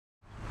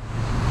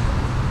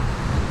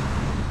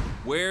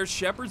where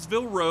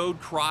Shepherdsville Road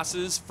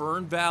crosses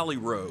Fern Valley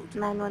Road.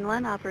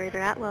 911 operator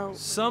Atwell.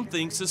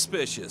 Something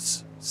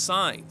suspicious.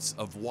 Signs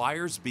of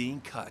wires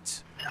being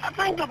cut. I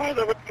think somebody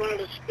was trying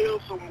to steal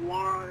some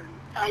wire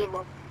out of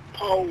a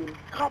pole,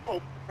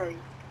 couple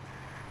things.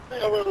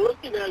 They were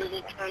looking at it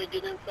and trying to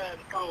get inside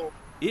the pole.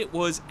 It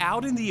was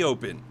out in the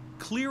open,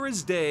 clear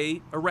as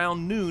day,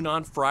 around noon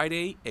on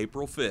Friday,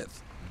 April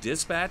 5th.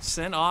 Dispatch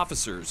sent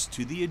officers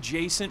to the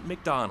adjacent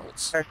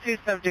McDonald's. There's two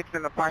subjects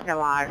in the parking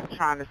lot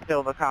trying to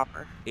steal the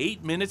copper.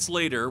 8 minutes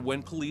later,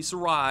 when police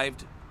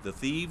arrived, the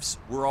thieves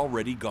were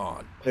already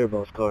gone. Clear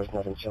both cars,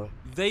 nothing showing.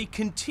 They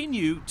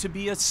continue to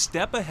be a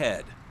step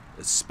ahead,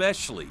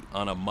 especially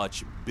on a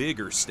much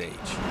bigger stage.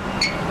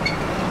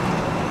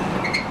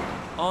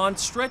 On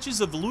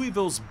stretches of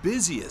Louisville's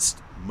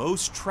busiest,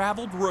 most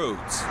traveled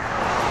roads,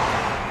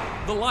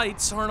 the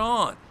lights aren't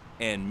on,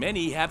 and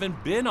many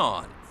haven't been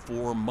on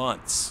for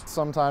months.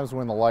 Sometimes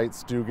when the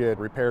lights do get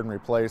repaired and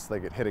replaced, they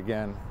get hit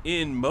again.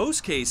 In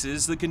most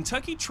cases, the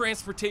Kentucky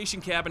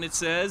Transportation Cabinet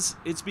says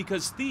it's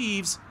because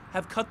thieves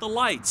have cut the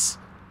lights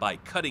by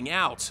cutting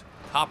out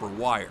copper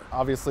wire.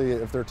 Obviously,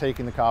 if they're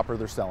taking the copper,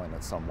 they're selling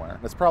it somewhere.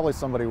 It's probably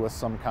somebody with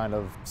some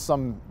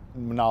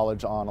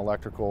knowledge on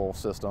electrical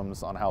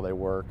systems, on how they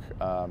work,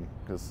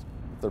 because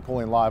if they're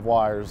pulling live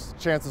wires,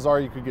 chances are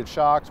you could get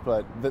shocked,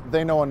 but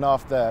they know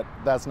enough that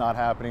that's not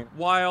happening.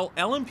 While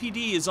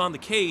LMPD is on the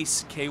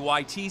case,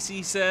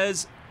 KYTC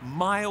says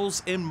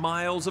miles and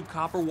miles of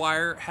copper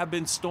wire have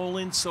been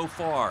stolen so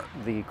far.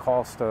 The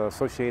cost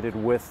associated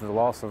with the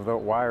loss of the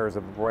wire is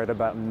right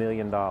about $1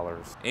 million.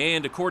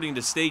 And according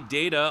to state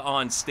data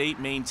on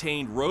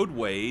state-maintained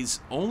roadways,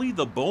 only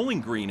the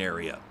Bowling Green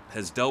area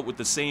has dealt with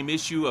the same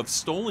issue of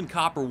stolen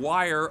copper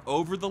wire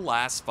over the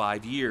last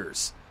 5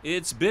 years.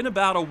 It's been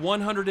about a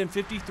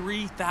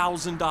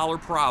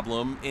 $153,000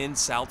 problem in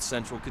South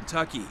Central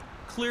Kentucky.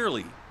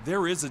 Clearly,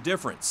 there is a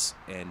difference,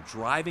 and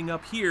driving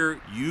up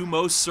here, you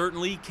most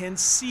certainly can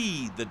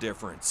see the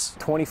difference.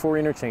 24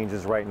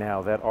 interchanges right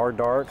now that are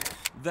dark.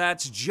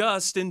 That's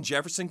just in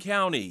Jefferson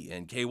County,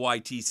 and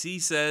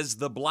KYTC says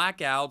the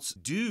blackouts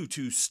due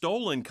to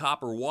stolen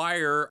copper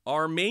wire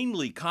are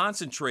mainly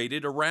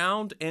concentrated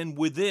around and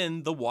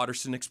within the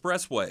Watterson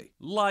Expressway.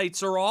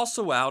 Lights are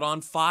also out on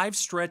 5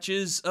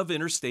 stretches of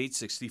Interstate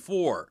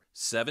 64,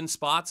 7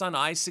 spots on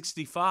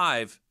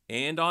I-65,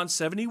 and on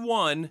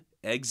 71,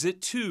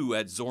 Exit 2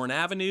 at Zorn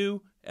Avenue,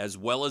 as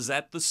well as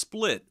at the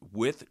split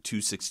with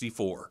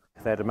 264.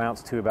 That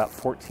amounts to about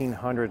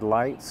 1,400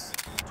 lights.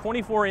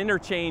 24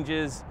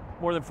 interchanges,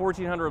 more than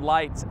 1,400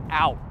 lights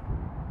out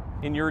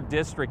in your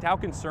district. How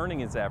concerning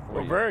is that for you?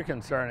 Well, very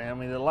concerning. I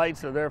mean, the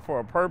lights are there for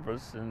a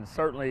purpose, and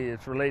certainly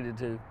it's related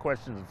to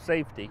questions of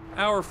safety.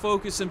 Our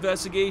Focus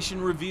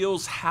investigation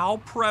reveals how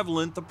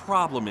prevalent the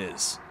problem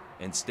is,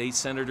 and State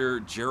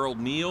Senator Gerald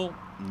Neal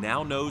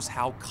now knows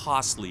how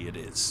costly it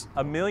is.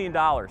 $1 million.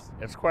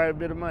 It's quite a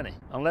bit of money.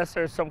 Unless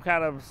there's some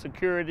kind of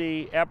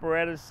security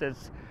apparatus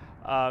that's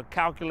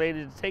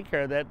calculated to take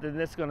care of that, then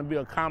it's going to be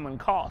a common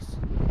cost.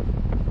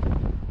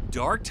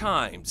 Dark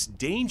times,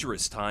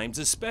 dangerous times,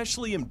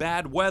 especially in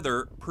bad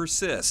weather,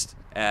 persist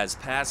as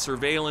past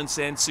surveillance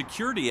and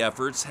security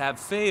efforts have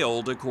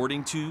failed,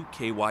 according to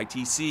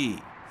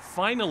KYTC.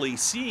 Finally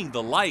seeing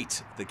the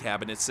light, the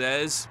cabinet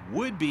says,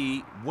 would be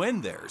when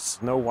there's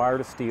no wire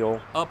to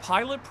steal. A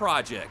pilot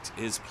project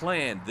is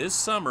planned this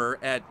summer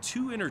at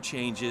 2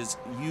 interchanges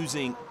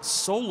using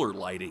solar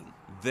lighting.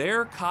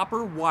 They're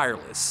copper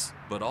wireless,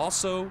 but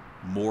also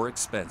more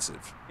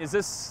expensive. Is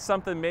this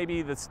something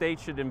maybe the state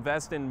should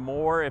invest in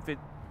more if it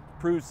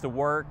proves to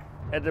work?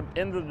 At the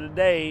end of the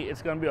day,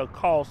 it's going to be a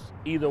cost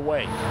either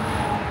way.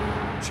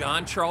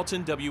 John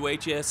Charlton,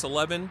 WHS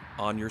 11,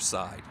 on your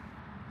side.